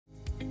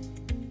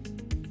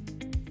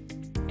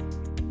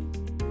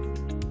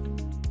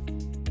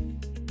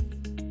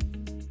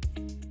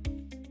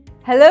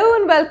Hello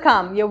and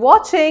welcome. You're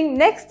watching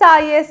Next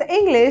IAS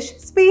English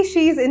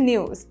Species in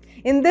News.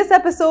 In this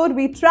episode,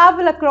 we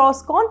travel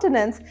across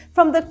continents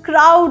from the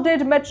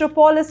crowded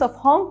metropolis of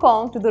Hong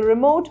Kong to the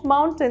remote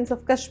mountains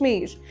of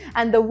Kashmir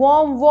and the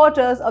warm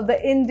waters of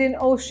the Indian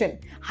Ocean,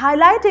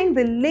 highlighting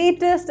the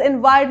latest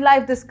in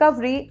wildlife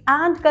discovery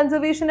and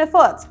conservation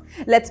efforts.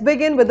 Let's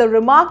begin with a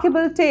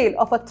remarkable tale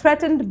of a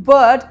threatened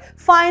bird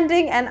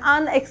finding an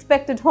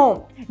unexpected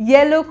home,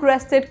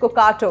 Yellow-Crested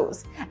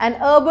Cockatoos, an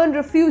urban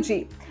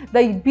refugee.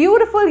 The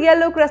beautiful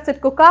yellow-crested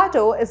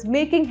cockatoo is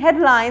making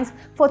headlines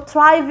for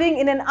thriving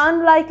in an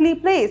unlikely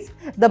place,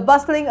 the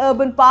bustling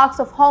urban parks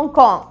of Hong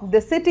Kong.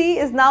 The city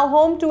is now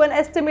home to an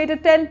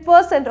estimated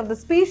 10% of the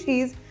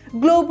species'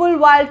 global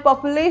wild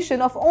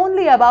population of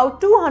only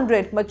about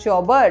 200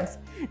 mature birds.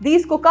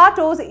 These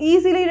cockatoos,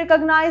 easily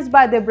recognized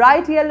by their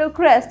bright yellow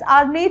crest,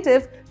 are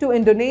native to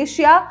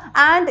Indonesia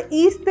and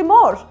East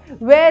Timor,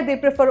 where they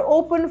prefer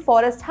open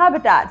forest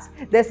habitats.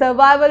 Their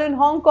survival in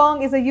Hong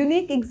Kong is a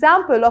unique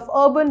example of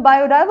urban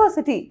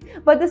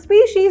biodiversity, but the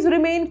species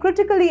remain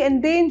critically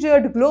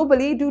endangered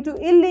globally due to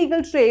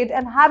illegal trade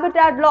and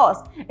habitat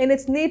loss in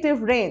its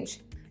native range.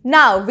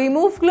 Now, we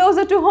move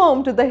closer to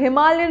home to the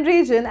Himalayan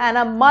region and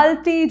a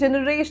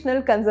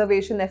multi-generational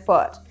conservation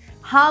effort.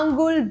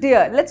 Hangul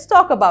Deer. Let's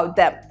talk about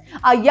them.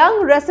 A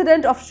young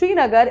resident of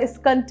Srinagar is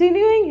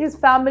continuing his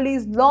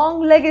family's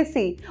long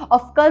legacy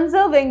of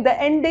conserving the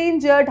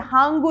endangered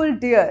Hangul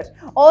Deer,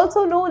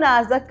 also known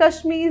as the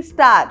Kashmir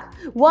Stag.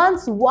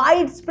 Once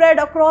widespread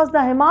across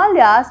the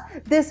Himalayas,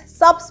 this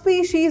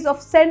subspecies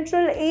of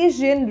Central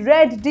Asian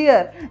red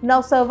deer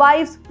now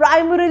survives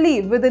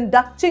primarily within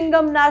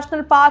Dachigam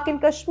National Park in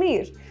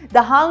Kashmir. The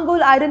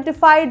Hangul,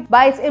 identified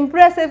by its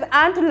impressive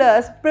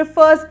antlers,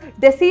 prefers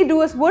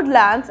deciduous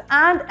woodlands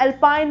and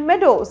alpine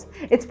meadows.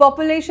 Its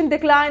population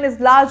decline is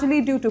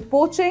largely due to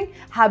poaching,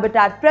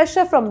 habitat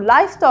pressure from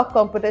livestock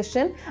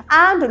competition,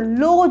 and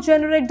low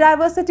generic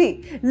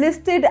diversity.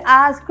 Listed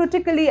as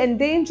critically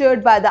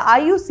endangered by the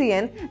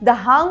IUCN, the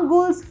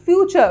Hangul's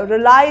future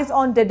relies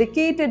on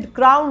dedicated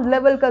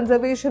ground-level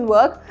conservation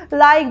work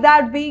like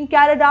that being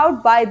carried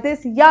out by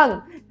this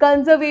young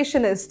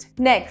conservationist.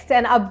 Next,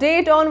 an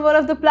update on one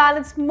of the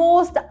planet's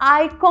most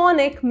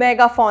iconic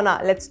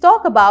megafauna. Let's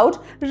talk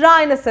about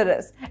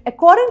rhinoceros.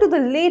 According to the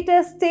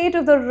latest State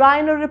of the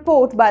Rhino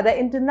report by the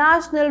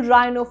International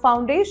Rhino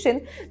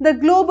Foundation, the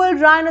global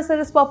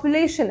rhinoceros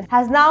population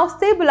has now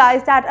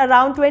stabilized at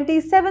around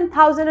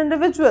 27,000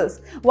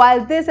 individuals.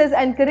 While this is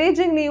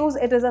encouraging news,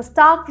 it is a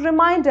stark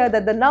reminder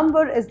that the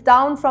number is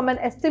down from an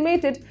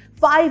estimated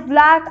 5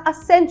 lakh a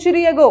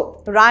century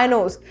ago.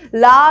 Rhinos,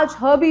 large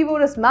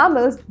herbivorous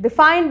mammals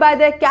defined by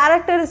their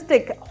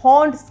characteristic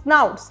horned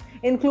snouts,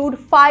 include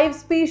 5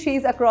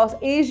 species across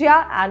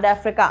Asia and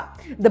Africa: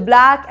 the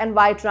black and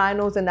white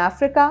rhinos in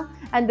Africa,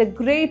 and the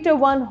greater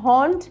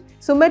one-horned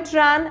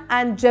Sumatran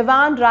and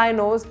Javan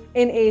rhinos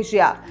in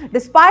Asia.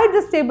 Despite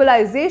the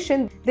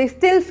stabilization, they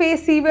still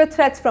face severe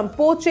threats from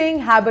poaching,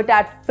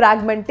 habitat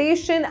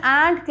fragmentation,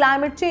 and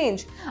climate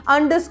change,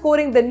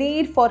 underscoring the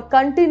need for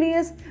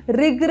continuous,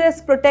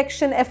 rigorous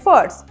protection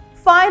efforts.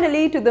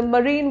 Finally, to the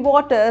marine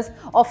waters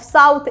of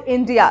South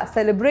India,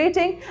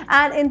 celebrating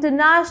an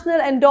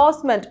international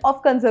endorsement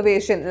of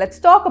conservation. Let's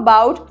talk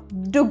about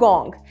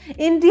Dugong.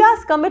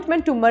 India's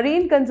commitment to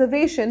marine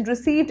conservation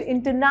received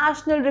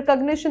international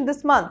recognition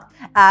this month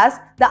as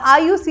the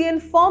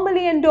IUCN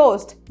formally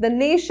endorsed the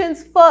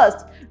nation's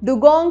first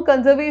Dugong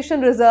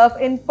Conservation Reserve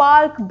in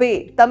Palk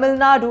Bay, Tamil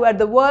Nadu, at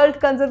the World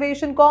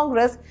Conservation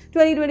Congress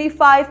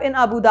 2025 in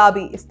Abu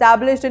Dhabi.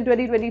 Established in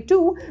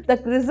 2022, the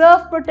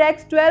reserve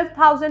protects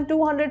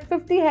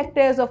 12,250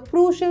 hectares of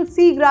crucial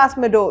seagrass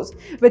meadows,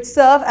 which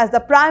serve as the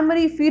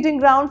primary feeding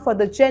ground for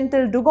the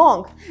gentle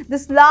dugong.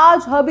 This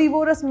large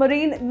herbivorous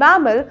marine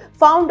mammal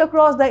found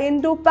across the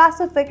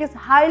Indo-Pacific is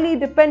highly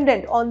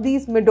dependent on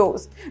these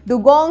meadows.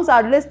 Dugongs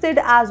are listed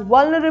as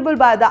vulnerable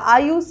by the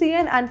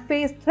IUCN and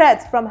face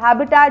threats from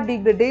habitat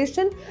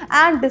degradation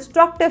and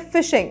destructive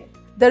fishing.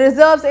 The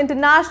reserve's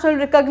international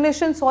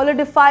recognition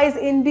solidifies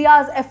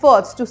India's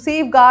efforts to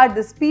safeguard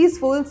this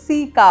peaceful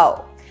sea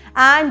cow.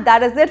 And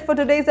that is it for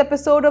today's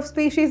episode of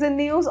Species in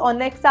News on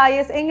Next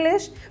IAS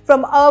English.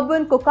 From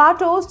urban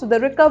cockatoos to the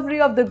recovery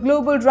of the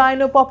global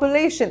rhino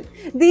population,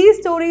 these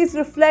stories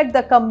reflect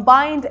the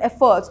combined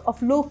efforts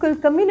of local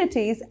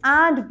communities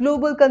and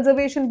global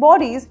conservation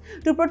bodies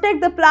to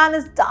protect the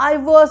planet's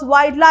diverse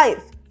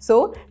wildlife.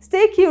 So,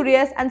 stay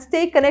curious and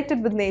stay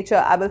connected with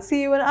nature. I will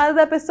see you in another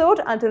episode.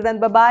 Until then,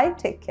 bye-bye.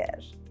 Take care.